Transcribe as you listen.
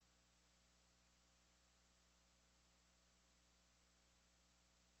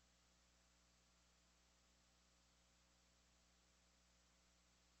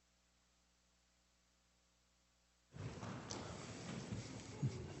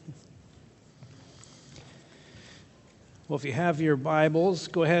Well, if you have your Bibles,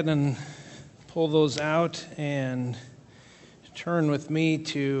 go ahead and pull those out and turn with me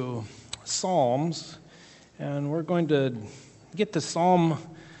to Psalms. And we're going to get to Psalm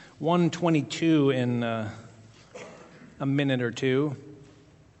 122 in a minute or two,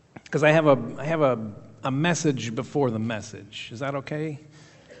 because I have a message before the message. Is that okay?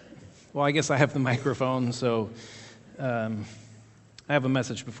 Well, I guess I have the microphone, so I have a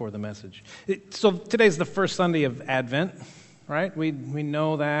message before the message. So today's the first Sunday of Advent, right? We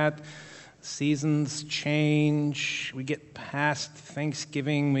know that seasons change. We get past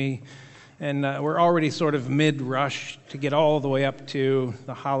Thanksgiving. We're already sort of mid-rush to get all the way up to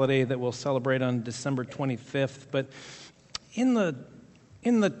the holiday that we'll celebrate on December 25th. But in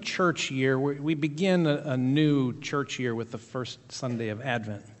the church year, we begin a new church year with the first Sunday of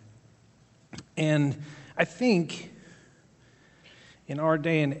Advent. And I think in our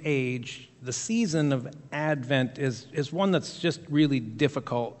day and age, the season of Advent is one that's just really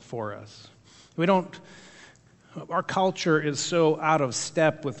difficult for us. Our culture is so out of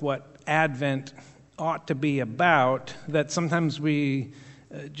step with what Advent ought to be about that sometimes we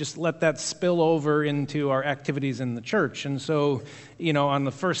just let that spill over into our activities in the church. And so, on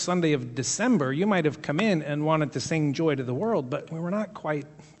the first Sunday of December, you might have come in and wanted to sing Joy to the World, but we're not quite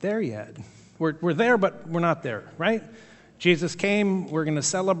there yet. We're there, but we're not there, right? Jesus came, we're going to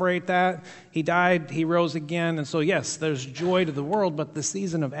celebrate that. He died, he rose again. And so, yes, there's joy to the world, but the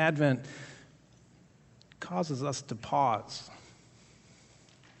season of Advent causes us to pause,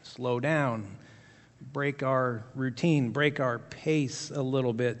 slow down, break our routine, break our pace a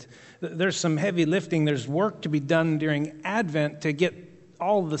little bit. There's some heavy lifting. There's work to be done during Advent to get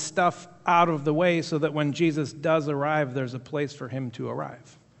all the stuff out of the way so that when Jesus does arrive, there's a place for him to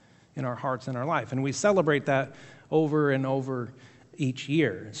arrive in our hearts and our life. And we celebrate that over and over each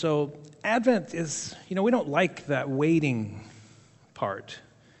year. So Advent is, we don't like that waiting part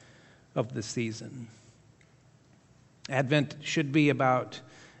of the season. Advent should be about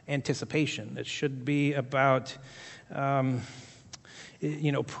anticipation. It should be about,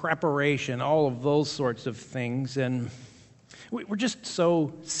 preparation, all of those sorts of things. And we're just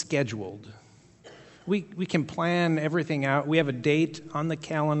so scheduled. We can plan everything out. We have a date on the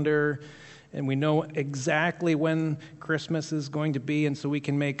calendar, and we know exactly when Christmas is going to be, and so we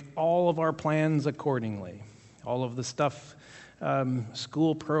can make all of our plans accordingly. All of the stuff,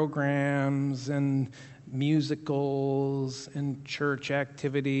 school programs and musicals and church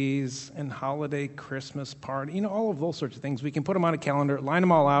activities and holiday Christmas party, all of those sorts of things. We can put them on a calendar, line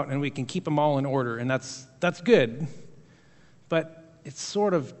them all out, and we can keep them all in order, and that's good. But it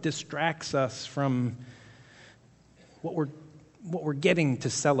sort of distracts us from what we're getting to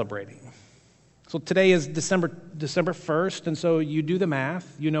celebrating. So today is December 1st, and so you do the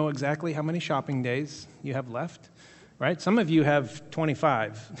math. You know exactly how many shopping days you have left, right? Some of you have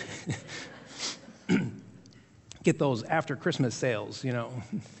 25. Get those after Christmas sales,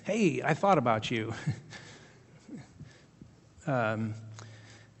 Hey, I thought about you. Some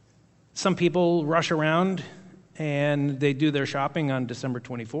people rush around and they do their shopping on December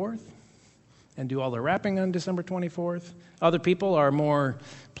 24th and do all their wrapping on December 24th. Other people are more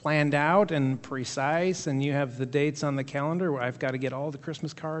planned out and precise, and you have the dates on the calendar where I've got to get all the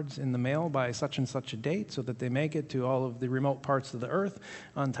Christmas cards in the mail by such and such a date so that they make it to all of the remote parts of the earth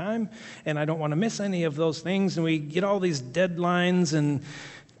on time, and I don't want to miss any of those things, and we get all these deadlines, and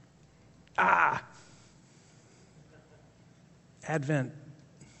Advent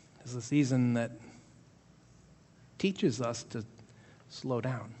is a season that teaches us to slow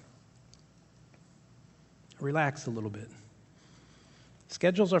down. Relax a little bit.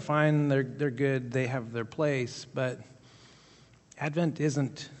 Schedules are fine, they're good, they have their place, but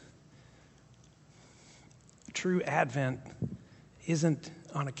true Advent isn't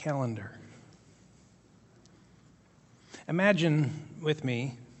on a calendar. Imagine with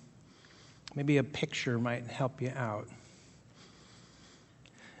me, maybe a picture might help you out.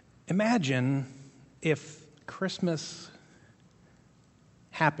 Imagine if Christmas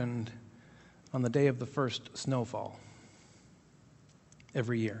happened on the day of the first snowfall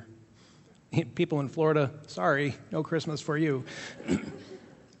every year. People in Florida, sorry, no Christmas for you.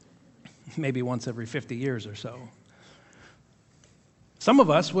 Maybe once every 50 years or so. Some of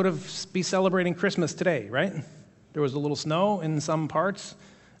us would be celebrating Christmas today, right? There was a little snow in some parts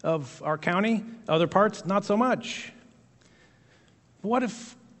of our county, other parts, not so much. What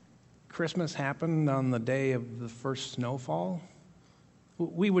if Christmas happened on the day of the first snowfall?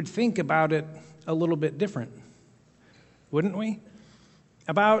 We would think about it a little bit different, wouldn't we?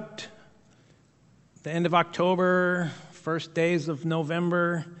 About the end of October, first days of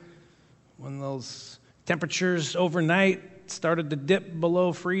November, when those Temperatures overnight started to dip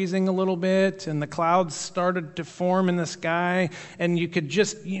below freezing a little bit, and the clouds started to form in the sky, and you could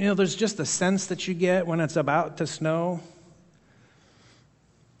just, there's just a sense that you get when it's about to snow.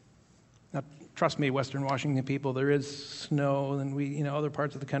 Now, trust me, Western Washington people, there is snow, and we, other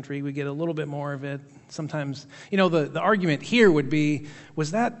parts of the country, we get a little bit more of it. Sometimes, the argument here would be,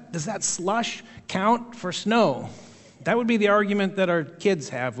 does that slush count for snow? That would be the argument that our kids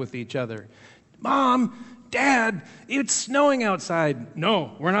have with each other. Mom, Dad, it's snowing outside.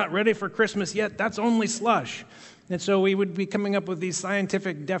 No, we're not ready for Christmas yet. That's only slush. And so we would be coming up with these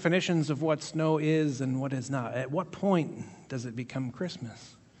scientific definitions of what snow is and what is not. At what point does it become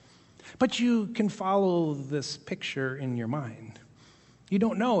Christmas? But you can follow this picture in your mind. You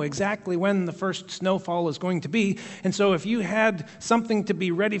don't know exactly when the first snowfall is going to be. And so if you had something to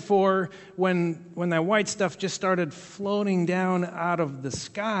be ready for when that white stuff just started floating down out of the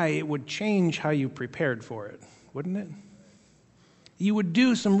sky, it would change how you prepared for it, wouldn't it? You would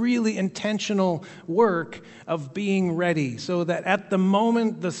do some really intentional work of being ready so that at the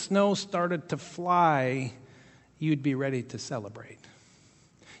moment the snow started to fly, you'd be ready to celebrate.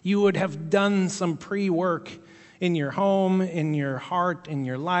 You would have done some pre-work in your home, in your heart, in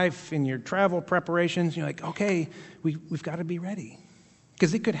your life, in your travel preparations. You're like, okay, we've got to be ready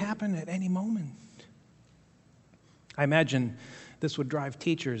because it could happen at any moment. I imagine this would drive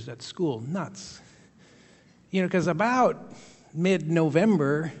teachers at school nuts. Because about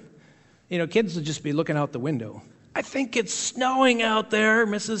mid-November, kids would just be looking out the window. I think it's snowing out there,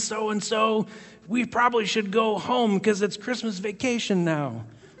 Mrs. So-and-so. We probably should go home because it's Christmas vacation now.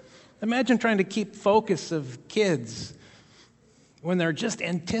 Imagine trying to keep focus of kids when they're just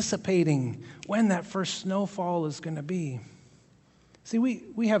anticipating when that first snowfall is going to be. See,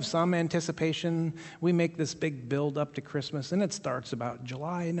 we have some anticipation. We make this big build up to Christmas, and it starts about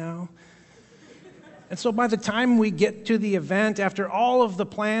July now. And so by the time we get to the event, after all of the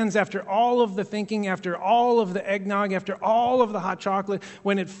plans, after all of the thinking, after all of the eggnog, after all of the hot chocolate,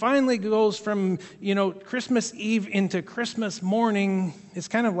 when it finally goes from, Christmas Eve into Christmas morning, it's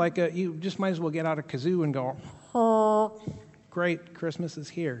kind of like you just might as well get out a kazoo and go, oh, great, Christmas is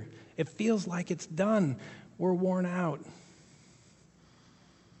here. It feels like it's done. We're worn out.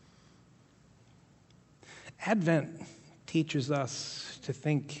 Advent teaches us to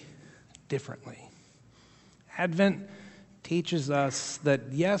think differently. Advent teaches us that,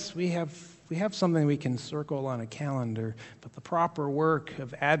 yes, we have something we can circle on a calendar, but the proper work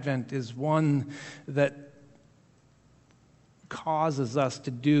of Advent is one that causes us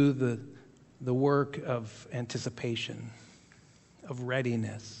to do the work of anticipation, of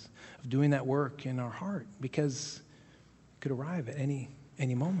readiness, of doing that work in our heart, because it could arrive at any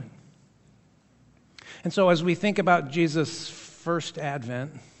moment. And so as we think about Jesus' first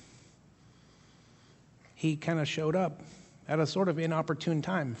Advent, he kind of showed up at a sort of inopportune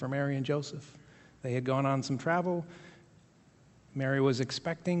time for Mary and Joseph. They had gone on some travel. Mary was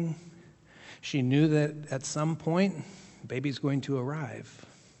expecting. She knew that at some point, baby's going to arrive.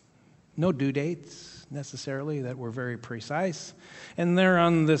 No due dates necessarily that were very precise. And they're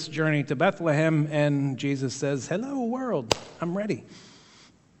on this journey to Bethlehem, and Jesus says, "Hello, world, I'm ready."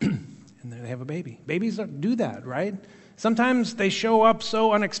 And then they have a baby. Babies do that, right? Sometimes they show up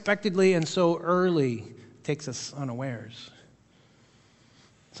so unexpectedly and so early. Takes us unawares.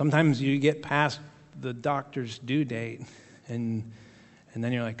 Sometimes you get past the doctor's due date, and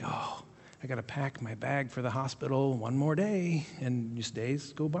then you're like, oh, I got to pack my bag for the hospital one more day, and just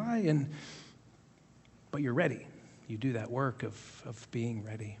days go by, but you're ready. You do that work of being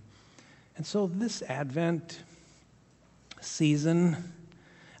ready. And so this Advent season,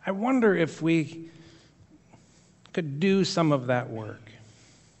 I wonder if we could do some of that work.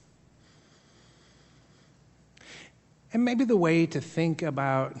 And maybe the way to think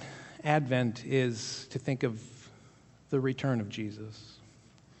about Advent is to think of the return of Jesus.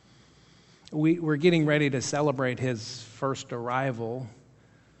 We're getting ready to celebrate his first arrival,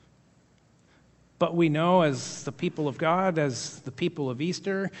 but we know as the people of God, as the people of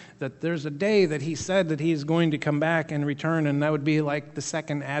Easter, that there's a day that he said that he's going to come back and return, and that would be like the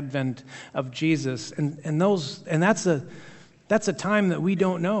second Advent of Jesus. And that's a time that we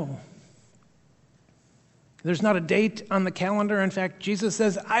don't know. There's not a date on the calendar. In fact, Jesus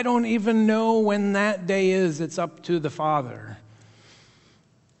says, I don't even know when that day is. It's up to the Father.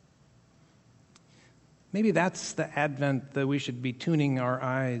 Maybe that's the Advent that we should be tuning our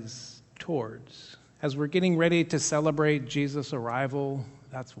eyes towards. As we're getting ready to celebrate Jesus' arrival,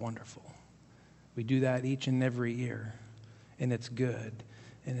 that's wonderful. We do that each and every year, and it's good,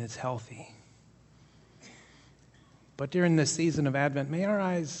 and it's healthy. But during this season of Advent, may our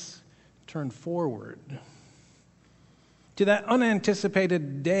eyes turn forward to that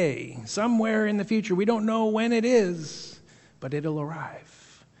unanticipated day somewhere in the future. We don't know when it is, but it'll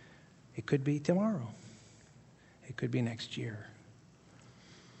arrive. It could be tomorrow. It could be next year.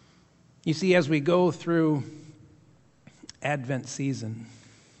 You see, as we go through Advent season,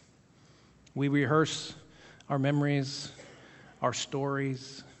 we rehearse our memories, our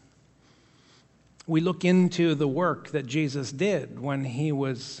stories. We look into the work that Jesus did when he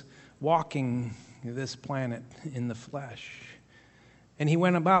was walking this planet in the flesh. And he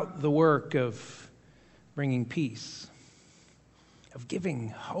went about the work of bringing peace, of giving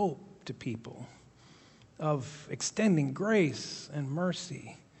hope to people, of extending grace and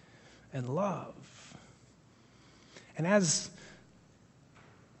mercy and love. And as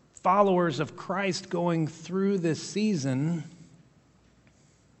followers of Christ going through this season,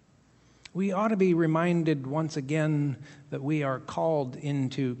 we ought to be reminded once again that we are called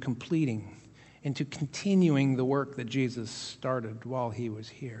into completing, into continuing the work that Jesus started while he was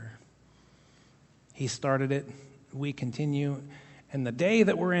here. He started it, we continue, and the day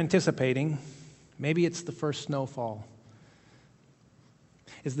that we're anticipating, maybe it's the first snowfall,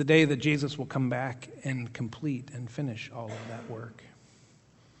 is the day that Jesus will come back and complete and finish all of that work.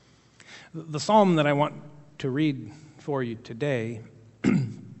 The psalm that I want to read for you today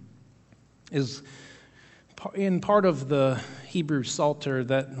is in part of the Hebrew Psalter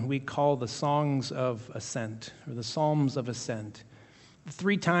that we call the Songs of Ascent, or the Psalms of Ascent.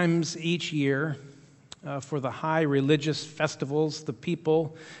 3 times each year, for the high religious festivals, the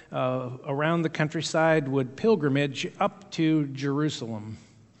people around the countryside would pilgrimage up to Jerusalem.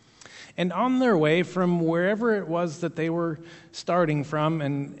 And on their way from wherever it was that they were starting from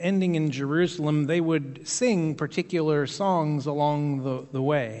and ending in Jerusalem, they would sing particular songs along the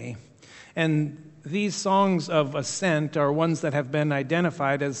way. And these songs of ascent are ones that have been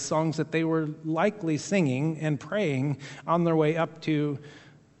identified as songs that they were likely singing and praying on their way up to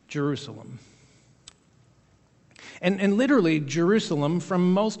Jerusalem. And literally, Jerusalem,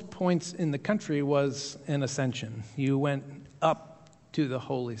 from most points in the country, was an ascension. You went up to the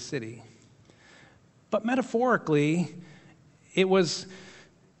holy city. But metaphorically, it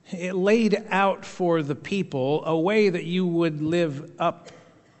laid out for the people a way that you would live up,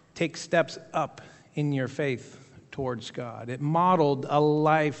 take steps up in your faith towards God. It modeled a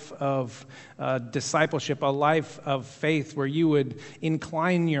life of discipleship, a life of faith where you would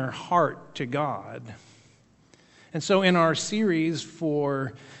incline your heart to God. And so in our series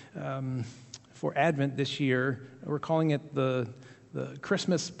for Advent this year, we're calling it the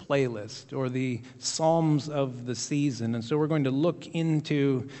Christmas playlist, or the Psalms of the season. And so we're going to look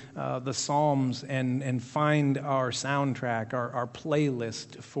into the Psalms and find our soundtrack, our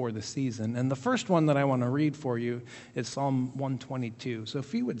playlist for the season. And the first one that I want to read for you is Psalm 122. So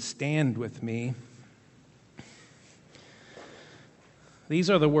if you would stand with me. These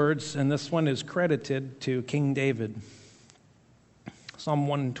are the words, and this one is credited to King David. Psalm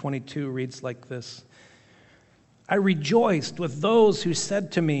 122 reads like this: I rejoiced with those who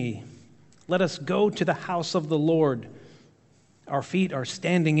said to me, let us go to the house of the Lord. Our feet are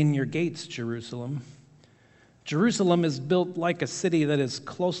standing in your gates, Jerusalem. Jerusalem is built like a city that is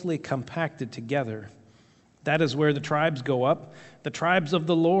closely compacted together. That is where the tribes go up, the tribes of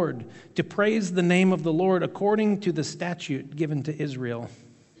the Lord, to praise the name of the Lord according to the statute given to Israel.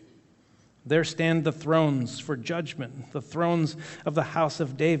 There stand the thrones for judgment, the thrones of the house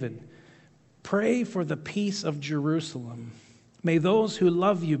of David. Pray for the peace of Jerusalem. May those who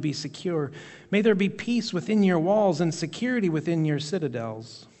love you be secure. May there be peace within your walls and security within your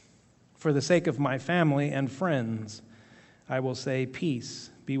citadels. For the sake of my family and friends, I will say,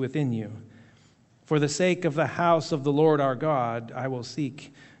 peace be within you. For the sake of the house of the Lord our God, I will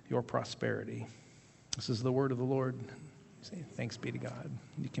seek your prosperity. This is the word of the Lord. Say, thanks be to God.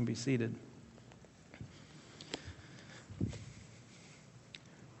 You can be seated.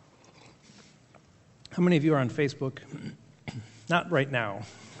 How many of you are on Facebook? Not right now.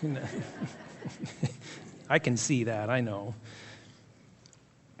 I can see that, I know.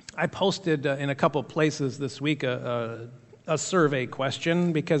 I posted in a couple places this week a survey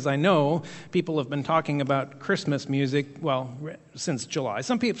question because I know people have been talking about Christmas music, well, since July.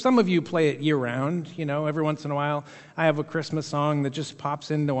 Some of you play it year-round, every once in a while. I have a Christmas song that just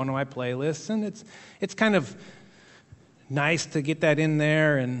pops into one of my playlists, and it's kind of nice to get that in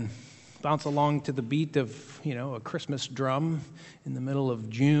there and bounce along to the beat of, a Christmas drum in the middle of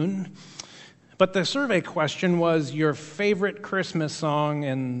June. But the survey question was your favorite Christmas song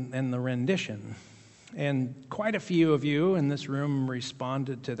and the rendition. And quite a few of you in this room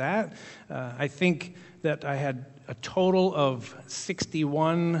responded to that. I think that I had a total of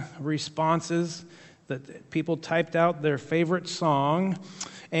 61 responses that people typed out their favorite song.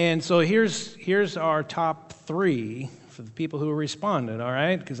 And so here's our top 3 for the people who responded, all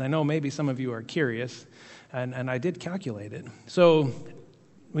right? Because I know maybe some of you are curious, and I did calculate it. So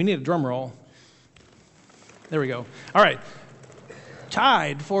we need a drum roll. There we go. All right.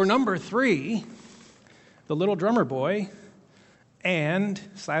 Tied for number 3, The Little Drummer Boy and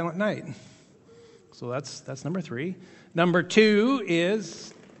Silent Night. So that's number 3. Number 2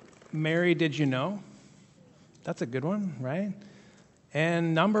 is Mary, Did You Know? That's a good one, right?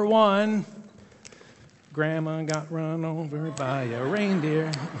 And number 1, Grandma Got Run Over by a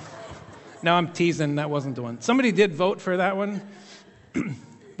Reindeer. No, I'm teasing. That wasn't the one. Somebody did vote for that one,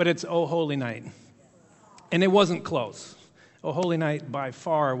 but it's Oh Holy Night. And it wasn't close. Oh Holy Night by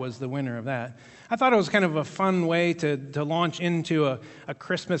far was the winner of that. I thought it was kind of a fun way to launch into a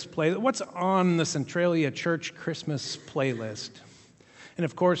Christmas play. What's on the Centralia Church Christmas playlist? And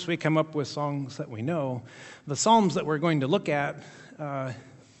of course, we come up with songs that we know. The Psalms that we're going to look at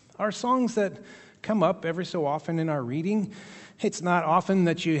are songs that come up every so often in our reading. It's not often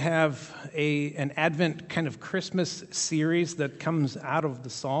that you have an Advent kind of Christmas series that comes out of the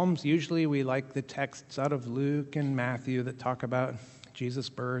Psalms. Usually we like the texts out of Luke and Matthew that talk about Jesus'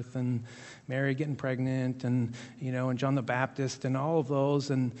 birth and Mary getting pregnant and John the Baptist and all of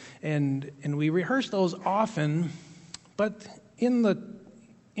those. And we rehearse those often, but in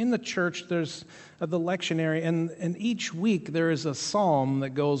the church there's the lectionary, and each week there is a psalm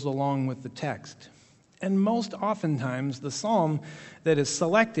that goes along with the text. And most oftentimes, the psalm that is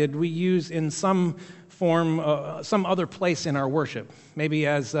selected we use in some form, some other place in our worship, maybe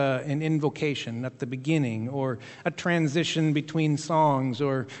as an invocation at the beginning, or a transition between songs,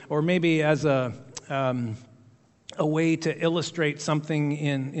 or maybe as a way to illustrate something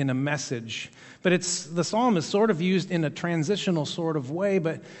in a message. But the psalm is sort of used in a transitional sort of way,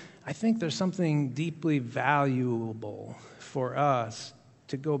 but I think there's something deeply valuable for us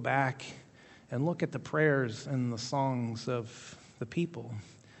to go back and look at the prayers and the songs of the people.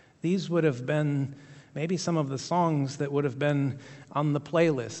 These would have been maybe some of the songs that would have been on the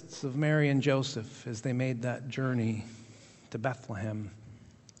playlists of Mary and Joseph as they made that journey to Bethlehem.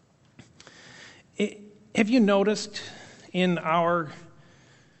 Have you noticed in our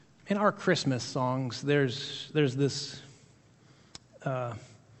Christmas songs, there's this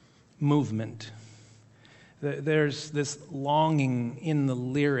movement. There's this longing in the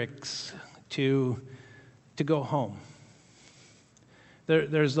lyrics to go home.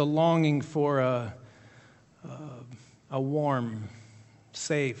 There's a longing for a warm,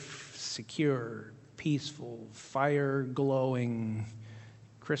 safe, secure, peaceful, fire-glowing,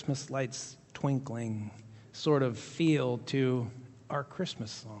 Christmas lights twinkling sort of feel to our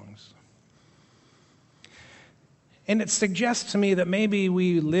Christmas songs. And it suggests to me that maybe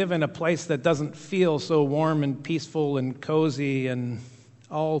we live in a place that doesn't feel so warm and peaceful and cozy and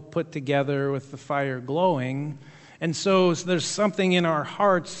all put together with the fire glowing. And so there's something in our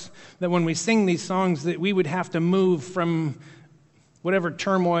hearts that when we sing these songs that we would have to move from whatever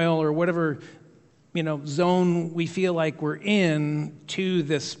turmoil or whatever zone we feel like we're in to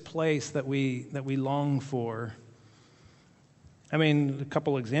this place that we long for. I mean, a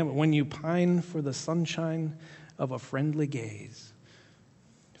couple examples. When you pine for the sunshine of a friendly gaze,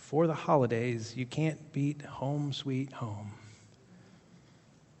 for the holidays you can't beat home sweet home.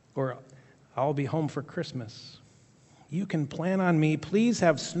 Or I'll be home for Christmas. You can plan on me. Please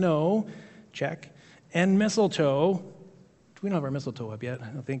have snow, check, and mistletoe. We don't have our mistletoe up yet, I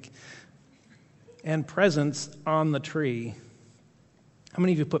don't think. And presents on the tree. How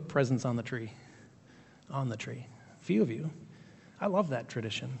many of you put presents on the tree? On the tree. A few of you. I love that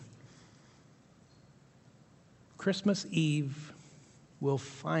tradition. Christmas Eve will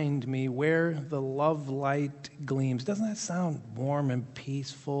find me where the love light gleams. Doesn't that sound warm and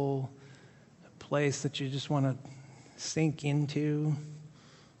peaceful? A place that you just want to sink into.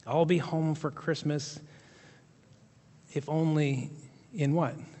 I'll be home for Christmas, if only in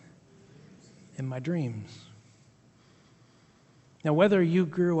what? In my dreams. Now, whether you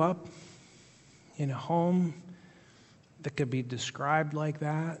grew up in a home that could be described like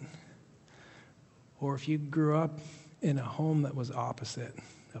that, or if you grew up in a home that was opposite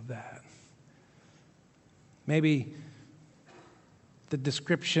of that. Maybe the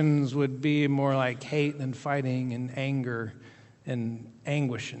descriptions would be more like hate and fighting and anger and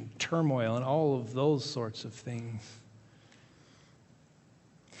anguish and turmoil and all of those sorts of things.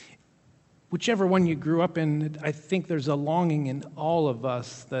 Whichever one you grew up in, I think there's a longing in all of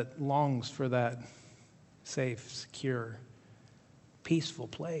us that longs for that safe, secure, peaceful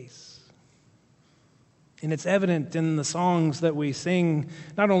place. And it's evident in the songs that we sing,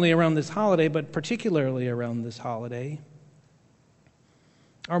 not only around this holiday, but particularly around this holiday.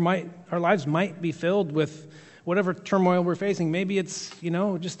 Our lives might be filled with whatever turmoil we're facing. Maybe it's,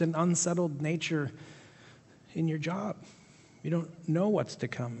 just an unsettled nature in your job. You don't know what's to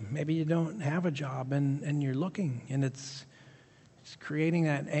come. Maybe you don't have a job and you're looking, and it's creating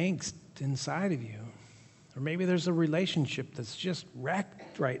that angst inside of you. Or maybe there's a relationship that's just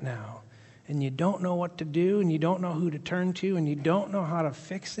wrecked right now, and you don't know what to do, and you don't know who to turn to, and you don't know how to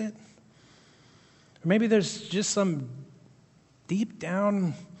fix it. Or maybe there's just some deep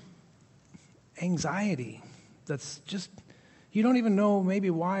down anxiety that's just, you don't even know maybe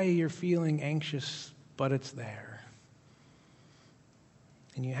why you're feeling anxious, but it's there.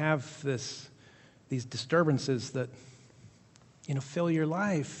 And you have these disturbances that, fill your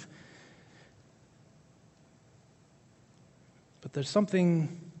life. But there's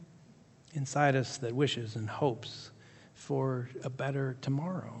something inside us that wishes and hopes for a better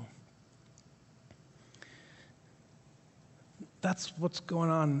tomorrow. That's what's going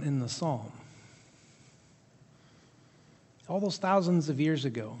on in the psalm. All those thousands of years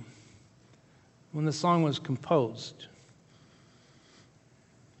ago, when the song was composed,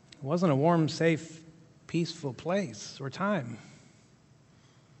 it wasn't a warm, safe, peaceful place or time.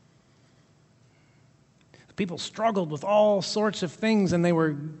 People struggled with all sorts of things, and they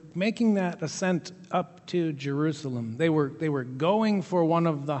were making that ascent up to Jerusalem. They were going for one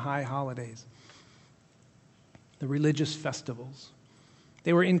of the high holidays, the religious festivals.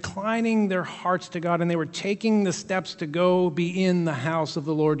 They were inclining their hearts to God, and they were taking the steps to go be in the house of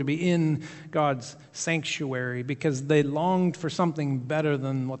the Lord, to be in God's sanctuary, because they longed for something better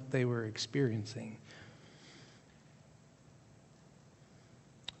than what they were experiencing.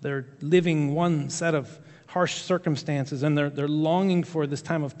 They're living one set of harsh circumstances, and they're longing for this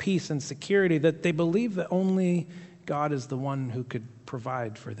time of peace and security that they believe that only God is the one who could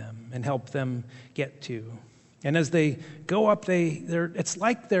provide for them and help them get to. And as they go up, it's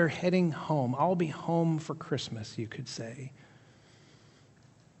like they're heading home. I'll be home for Christmas, you could say.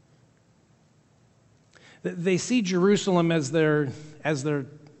 They see Jerusalem as their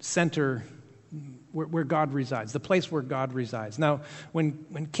center, where God resides, the place where God resides. Now,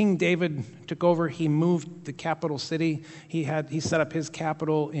 when King David took over, he moved the capital city. He set up his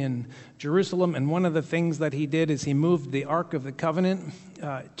capital in Jerusalem, and one of the things that he did is he moved the Ark of the Covenant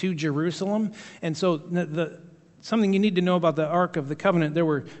to Jerusalem. And so something you need to know about the Ark of the Covenant, there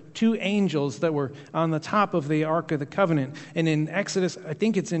were two angels that were on the top of the Ark of the Covenant. And in Exodus, I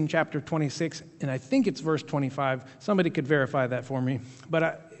think it's in chapter 26, and I think it's verse 25. Somebody could verify that for me.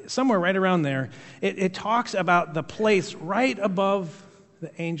 But somewhere right around there, it talks about the place right above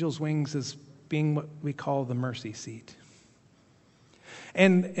the angel's wings as being what we call the mercy seat.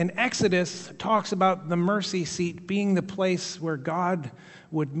 And Exodus talks about the mercy seat being the place where God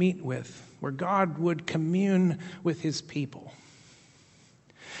would meet with, where God would commune with his people.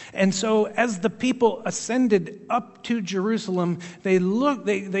 And so as the people ascended up to Jerusalem,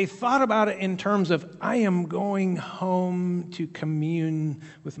 they thought about it in terms of, I am going home to commune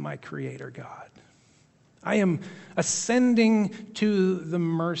with my Creator God. I am ascending to the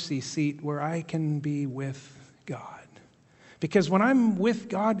mercy seat where I can be with God. Because when I'm with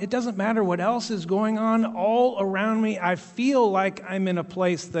God, it doesn't matter what else is going on all around me. I feel like I'm in a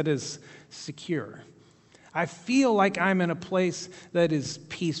place that is secure. I feel like I'm in a place that is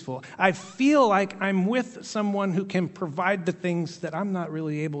peaceful. I feel like I'm with someone who can provide the things that I'm not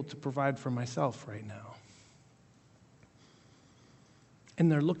really able to provide for myself right now.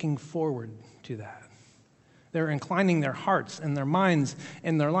 And they're looking forward to that. They're inclining their hearts and their minds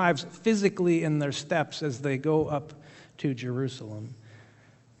and their lives physically in their steps as they go up to Jerusalem.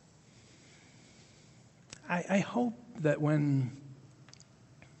 I hope that when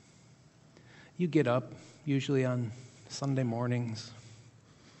you get up, usually on Sunday mornings,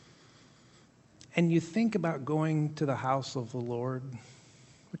 and you think about going to the house of the Lord,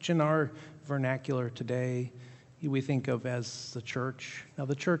 which in our vernacular today we think of as the church. Now,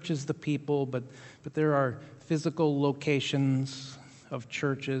 the church is the people, but there are physical locations of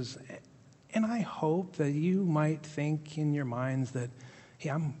churches. And I hope that you might think in your minds that,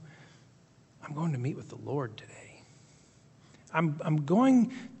 hey, I'm going to meet with the Lord today. I'm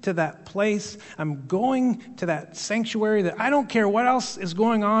going to that place. I'm going to that sanctuary that I don't care what else is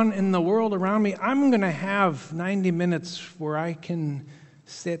going on in the world around me. I'm going to have 90 minutes where I can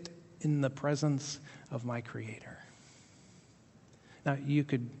sit in the presence of my Creator. Now, you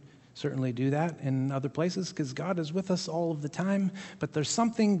could certainly do that in other places because God is with us all of the time, but there's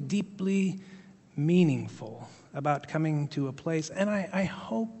something deeply meaningful about coming to a place. And I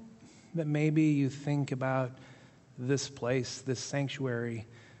hope that maybe you think about this place, this sanctuary,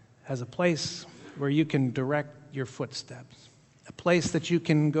 as a place where you can direct your footsteps, a place that you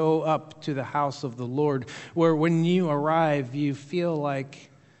can go up to the house of the Lord, where when you arrive, you feel like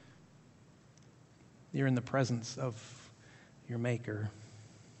you're in the presence of your Maker.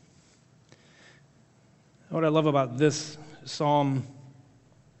 What I love about this psalm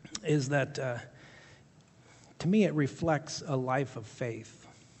is that, to me, it reflects a life of faith.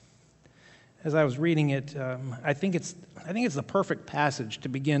 As I was reading it, I think it's the perfect passage to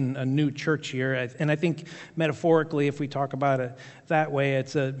begin a new church year. And I think metaphorically, if we talk about it that way,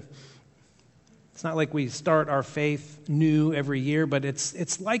 it's not like we start our faith new every year, but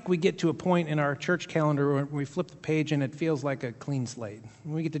it's like we get to a point in our church calendar where we flip the page and it feels like a clean slate.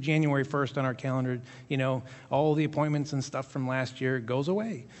 When we get to January 1st on our calendar, all the appointments and stuff from last year goes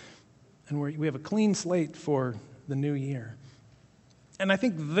away. And we have a clean slate for the new year. And I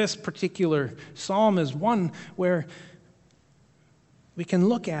think this particular psalm is one where we can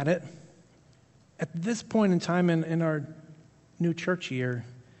look at it at this point in time in our new church year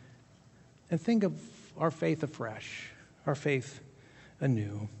and think of our faith afresh, our faith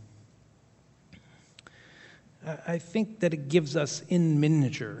anew. I think that it gives us in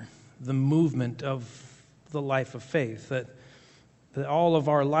miniature the movement of the life of faith, that all of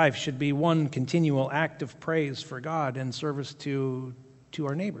our life should be one continual act of praise for God and service to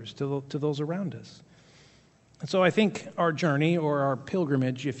our neighbors, to those around us. And so I think our journey, or our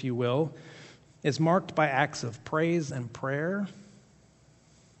pilgrimage, if you will, is marked by acts of praise and prayer,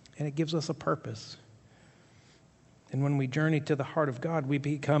 and it gives us a purpose. And when we journey to the heart of God, we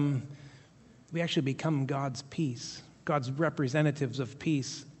actually become God's peace, God's representatives of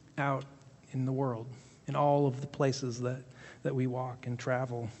peace out in the world, in all of the places that we walk and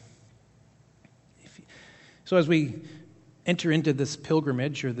travel. So as we enter into this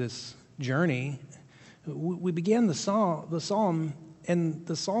pilgrimage or this journey, we began the psalm, and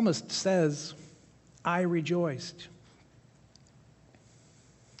the psalmist says, I rejoiced.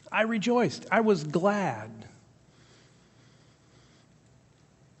 I rejoiced. I was glad.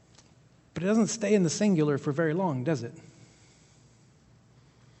 But it doesn't stay in the singular for very long, does it?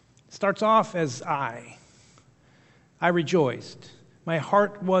 It starts off as I rejoiced. My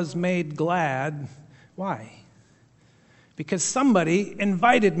heart was made glad. Why? Because somebody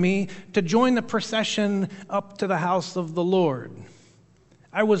invited me to join the procession up to the house of the Lord.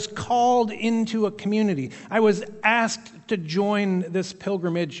 I was called into a community. I was asked to join this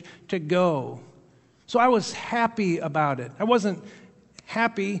pilgrimage to go. So I was happy about it. I wasn't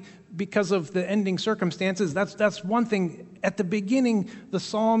happy because of the ending circumstances. That's one thing. At the beginning, the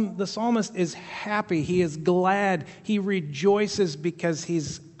psalmist is happy. He is glad. He rejoices because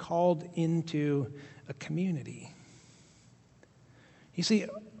he's called into a community. You see,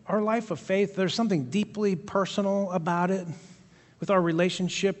 our life of faith, there's something deeply personal about it with our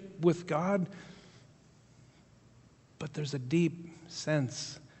relationship with God, but there's a deep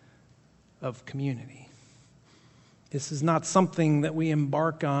sense of community. This is not something that we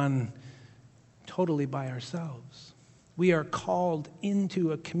embark on totally by ourselves. We are called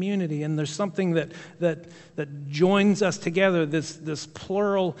into a community, and there's something that joins us together, this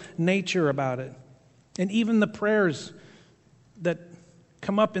plural nature about it. And even the prayers that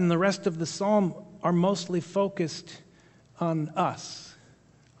come up in the rest of the psalm are mostly focused on us,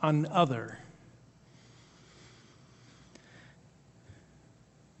 on other.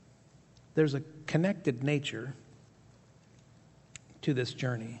 There's a connected nature to this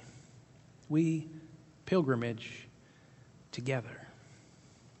journey. We pilgrimage together.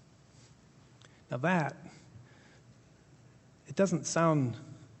 Now it doesn't sound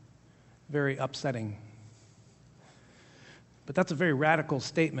very upsetting, but that's a very radical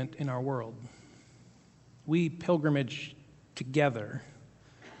statement in our world. We pilgrimage together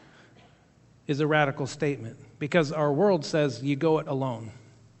is a radical statement because our world says you go it alone.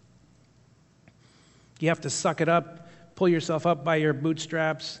 You have to suck it up, pull yourself up by your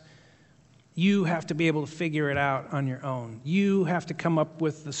bootstraps. You have to be able to figure it out on your own. You have to come up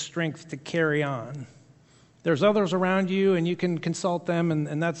with the strength to carry on. There's others around you, and you can consult them,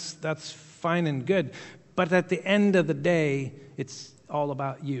 and that's fine and good. But at the end of the day, it's all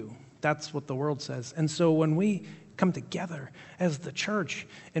about you. That's what the world says. And so when we come together as the church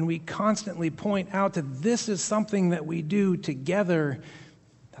and we constantly point out that this is something that we do together,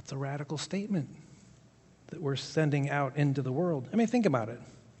 that's a radical statement that we're sending out into the world. I mean, think about it.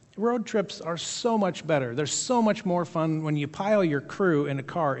 Road trips are so much better. They're so much more fun when you pile your crew in a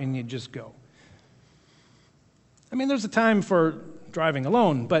car and you just go. I mean, there's a time for driving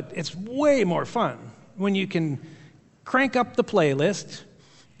alone, but it's way more fun when you can crank up the playlist,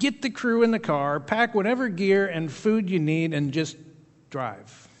 get the crew in the car, pack whatever gear and food you need, and just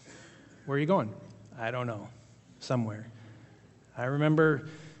drive. Where are you going? I don't know. Somewhere. I remember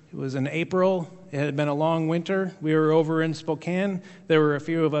it was in April. It had been a long winter. We were over in Spokane. There were a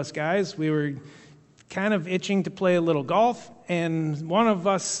few of us guys. We were kind of itching to play a little golf, and one of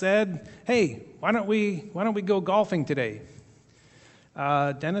us said, "Hey, why don't we go golfing today?"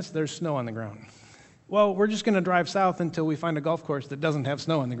 Dennis, there's snow on the ground. Well, we're just going to drive south until we find a golf course that doesn't have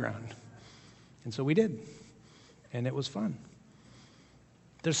snow on the ground. And so we did. And it was fun.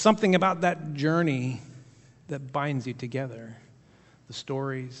 There's something about that journey that binds you together. The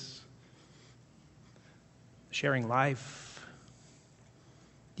stories, sharing life.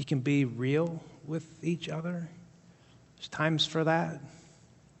 You can be real with each other. There's times for that.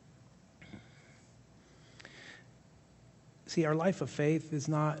 See, our life of faith is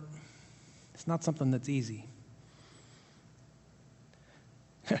not something that's easy.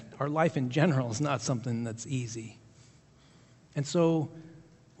 Our life in general is not something that's easy. And so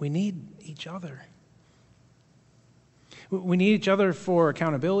we need each other. We need each other for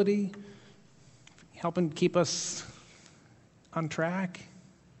accountability, helping keep us on track.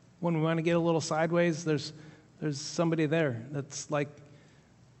 When we want to get a little sideways, there's somebody there that's like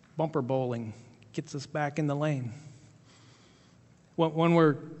bumper bowling, gets us back in the lane. When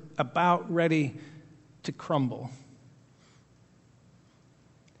we're about ready to crumble,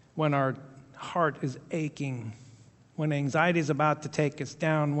 when our heart is aching, when anxiety is about to take us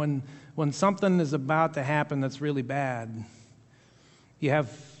down, when something is about to happen that's really bad, you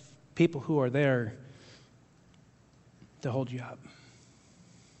have people who are there to hold you up,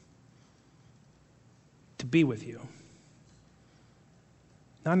 to be with you.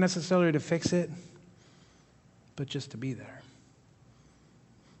 Not necessarily to fix it, but just to be there.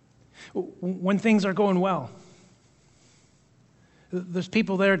 When things are going well, there's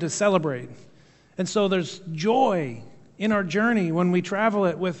people there to celebrate. And so there's joy in our journey when we travel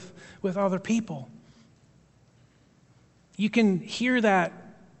it with other people. You can hear that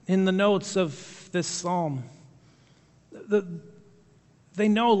in the notes of this psalm. They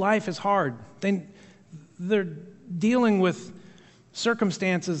know life is hard. They're dealing with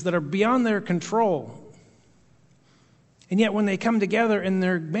circumstances that are beyond their control. And yet when they come together and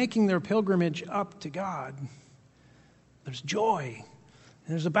they're making their pilgrimage up to God, there's joy.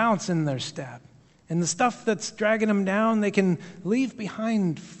 And there's a bounce in their step. And the stuff that's dragging them down, they can leave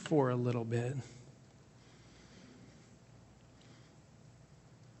behind for a little bit.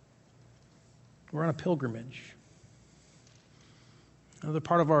 We're on a pilgrimage. Another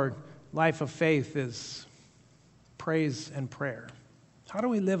part of our life of faith is praise and prayer. How do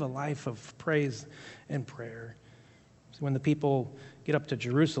we live a life of praise and prayer? When the people get up to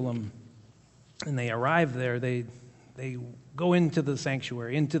Jerusalem and they arrive there, they go into the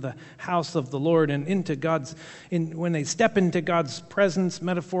sanctuary, into the house of the Lord, and when they step into God's presence,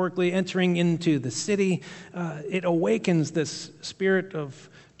 metaphorically entering into the city, it awakens this spirit of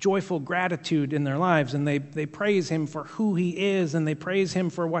joyful gratitude in their lives, and they praise Him for who He is, and they praise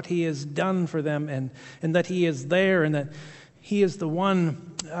Him for what He has done for them, and that He is there, and that He is the one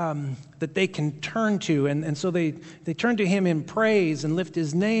that they can turn to. And so they turn to Him in praise and lift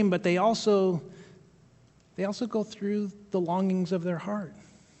His name, but they also go through the longings of their heart.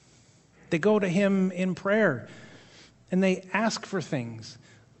 They go to Him in prayer, and they ask for things.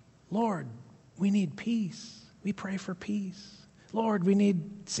 Lord, we need peace. We pray for peace. Lord, we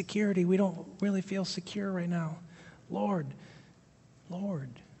need security. We don't really feel secure right now. Lord,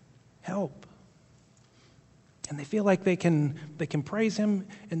 help. And they feel like they can praise Him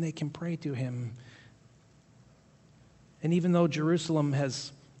and they can pray to Him. And even though Jerusalem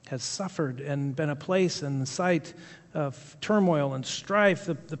has suffered and been a place and the site of turmoil and strife,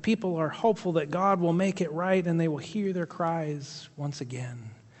 the people are hopeful that God will make it right and they will hear their cries once again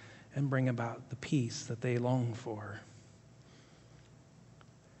and bring about the peace that they long for.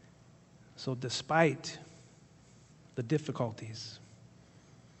 So despite the difficulties,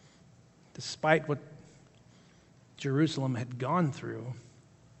 despite what Jerusalem had gone through,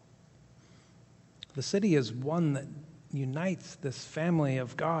 the city is one that unites this family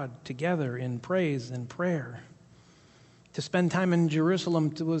of God together in praise and prayer. To spend time in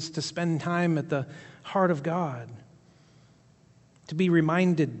Jerusalem was to spend time at the heart of God, to be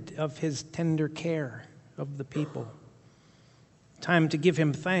reminded of His tender care of the people, time to give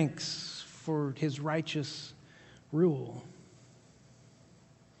Him thanks for His righteous rule.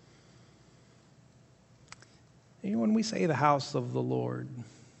 When we say the house of the Lord,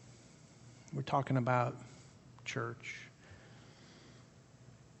 we're talking about church.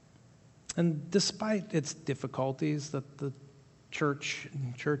 And despite its difficulties that the church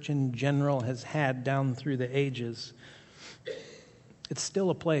in general has had down through the ages, it's still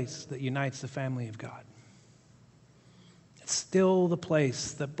a place that unites the family of God. It's still the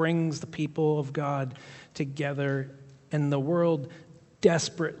place that brings the people of God together, and the world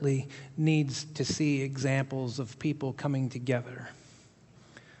desperately needs to see examples of people coming together.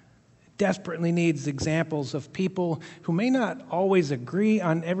 It desperately needs examples of people who may not always agree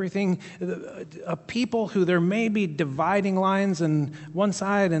on everything, people who there may be dividing lines on one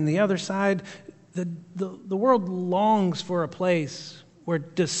side and the other side. The world longs for a place where,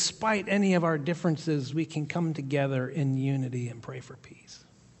 despite any of our differences, we can come together in unity and pray for peace.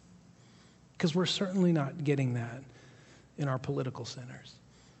 Because we're certainly not getting that in our political centers.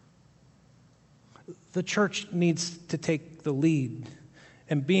 The church needs to take the lead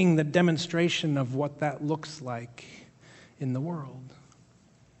and being the demonstration of what that looks like in the world.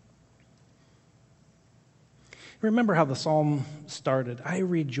 Remember how the psalm started. I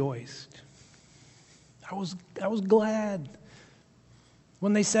rejoiced. I was glad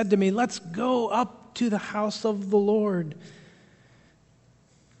when they said to me, let's go up to the house of the Lord.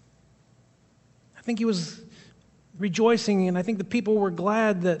 I think he was rejoicing, and I think the people were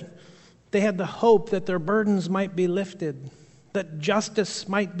glad that they had the hope that their burdens might be lifted, that justice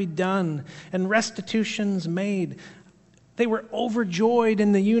might be done, and restitutions made. They were overjoyed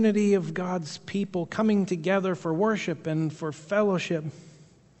in the unity of God's people coming together for worship and for fellowship.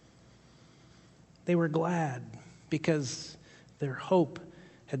 They were glad because their hope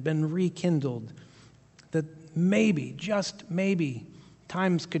had been rekindled, that maybe, just maybe,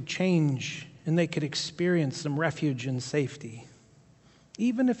 times could change and they could experience some refuge and safety.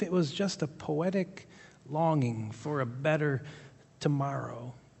 Even if it was just a poetic longing for a better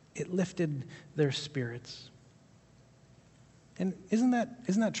tomorrow, it lifted their spirits. And isn't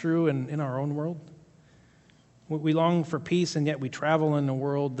that true in our own world? We long for peace, and yet we travel in a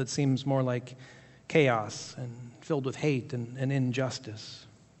world that seems more like chaos and filled with hate and injustice.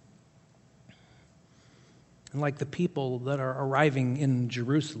 And like the people that are arriving in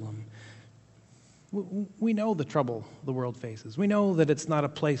Jerusalem, we know the trouble the world faces. We know that it's not a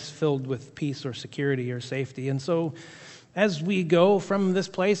place filled with peace or security or safety. And so as we go from this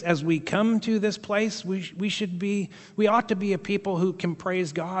place, as we come to this place, we ought to be a people who can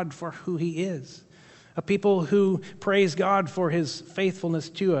praise God for who he is. A people who praise God for his faithfulness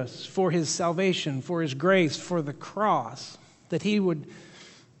to us, for his salvation, for his grace, for the cross, that he would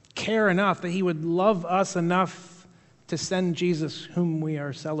care enough, that he would love us enough to send Jesus, whom we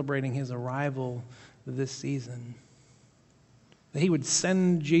are celebrating his arrival this season. That he would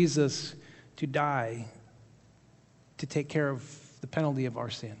send Jesus to die, to take care of the penalty of our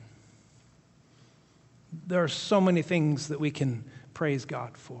sin. There are so many things that we can praise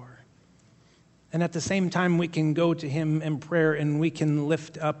God for. And at the same time, we can go to him in prayer and we can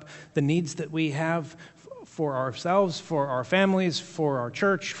lift up the needs that we have for ourselves, for our families, for our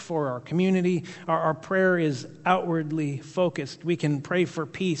church, for our community. Our prayer is outwardly focused. We can pray for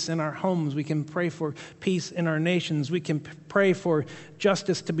peace in our homes. We can pray for peace in our nations. We can pray for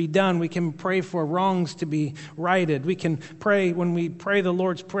justice to be done. We can pray for wrongs to be righted. We can pray, when we pray the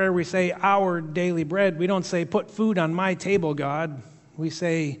Lord's Prayer, we say, our daily bread. We don't say, put food on my table, God. We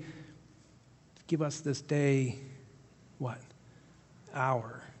say, give us this day, what?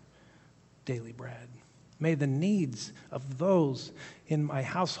 Our daily bread. May the needs of those in my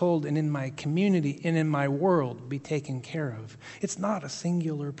household and in my community and in my world be taken care of. It's not a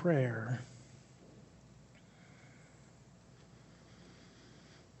singular prayer.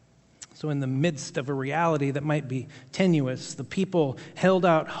 So in the midst of a reality that might be tenuous, the people held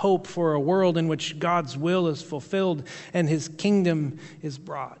out hope for a world in which God's will is fulfilled and his kingdom is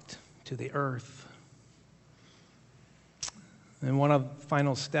brought to the earth. And one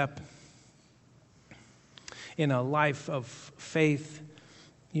final step in a life of faith,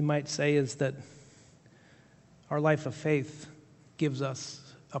 you might say, is that our life of faith gives us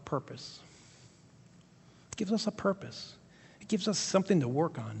a purpose. It gives us a purpose. It gives us something to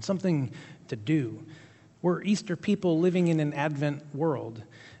work on, something to do. We're Easter people living in an Advent world,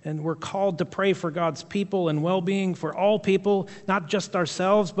 and we're called to pray for God's people and well-being for all people, not just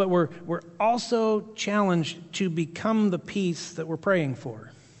ourselves, but we're also challenged to become the peace that we're praying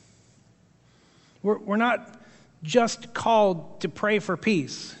for. We're not just called to pray for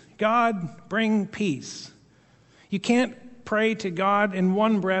peace. God, bring peace. You can't pray to God in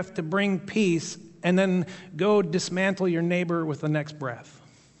one breath to bring peace and then go dismantle your neighbor with the next breath.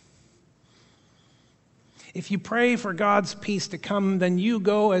 If you pray for God's peace to come, then you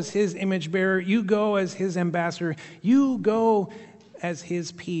go as his image bearer, you go as his ambassador, you go as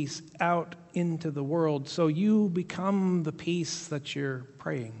his peace out into the world so you become the peace that you're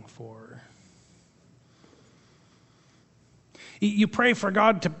praying for. You pray for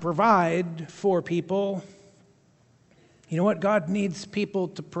God to provide for people. You know what? God needs people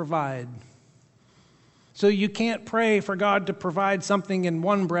to provide. So you can't pray for God to provide something in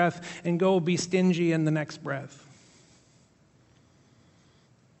one breath and go be stingy in the next breath.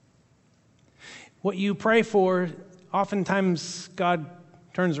 What you pray for, oftentimes God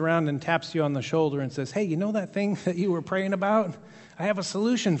turns around and taps you on the shoulder and says, hey, you know that thing that you were praying about? I have a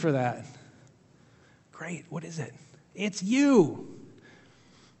solution for that. Great, what is it? It's you.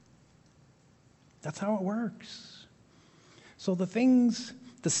 That's how it works. So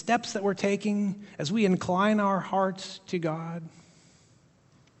the steps that we're taking as we incline our hearts to God,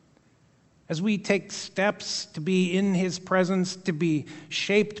 as we take steps to be in his presence, to be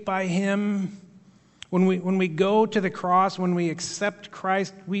shaped by him, when we go to the cross, when we accept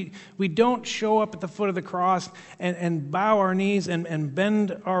Christ, we don't show up at the foot of the cross and bow our knees and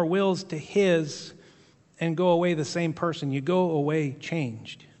bend our wills to his and go away the same person. You go away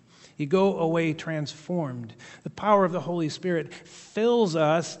changed. You go away transformed. The power of the Holy Spirit fills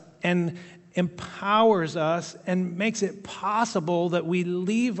us and empowers us and makes it possible that we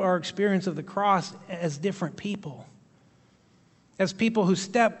leave our experience of the cross as different people. As people who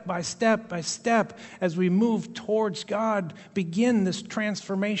step by step, as we move towards God, begin this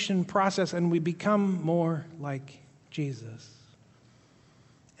transformation process and we become more like Jesus.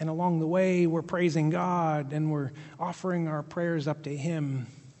 And along the way, we're praising God and we're offering our prayers up to him.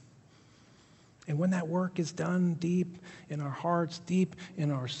 And when that work is done deep in our hearts, deep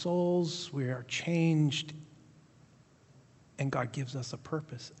in our souls, we are changed. And God gives us a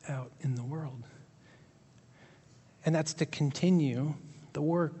purpose out in the world. And that's to continue the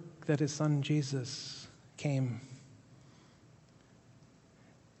work that his son Jesus came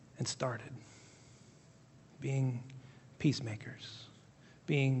and started. Being peacemakers,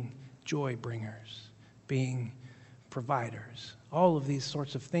 being joy bringers, being providers, all of these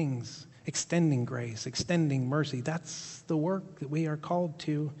sorts of things, extending grace, extending mercy. That's the work that we are called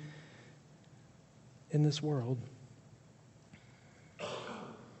to in this world.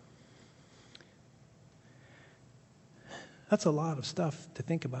 That's a lot of stuff to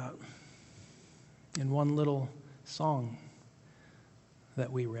think about in one little song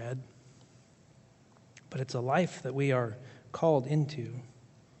that we read. But it's a life that we are called into.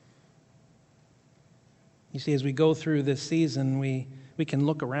 You see, as we go through this season, we can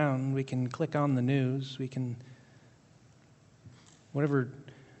look around, we can click on the news, we can, whatever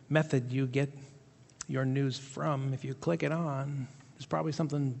method you get your news from, if you click it on, there's probably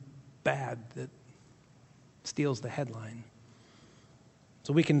something bad that steals the headline.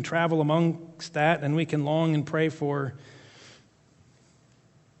 So we can travel amongst that and we can long and pray for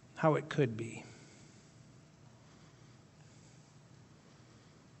how it could be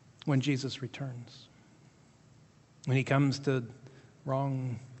when Jesus returns. When he comes to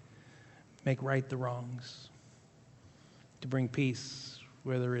make right the wrongs, to bring peace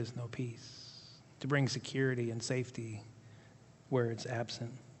where there is no peace, to bring security and safety where it's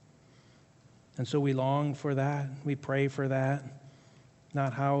absent. And so we long for that, we pray for that.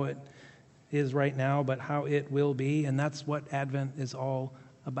 Not how it is right now, but how it will be. And that's what Advent is all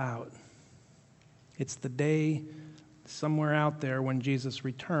about. It's the day somewhere out there when Jesus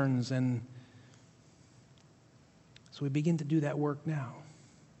returns. And so we begin to do that work now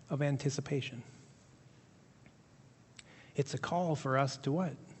of anticipation. It's a call for us to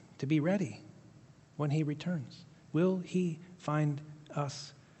what? To be ready when he returns. Will he find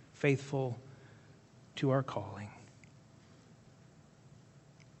us faithful to our calling?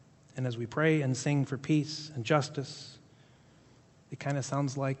 And as we pray and sing for peace and justice, it kind of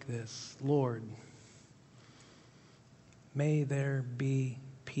sounds like this: Lord, may there be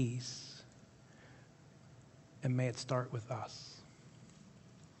peace, and may it start with us.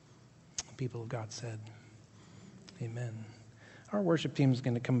 The people of God said, amen. Our worship team is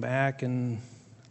going to come back and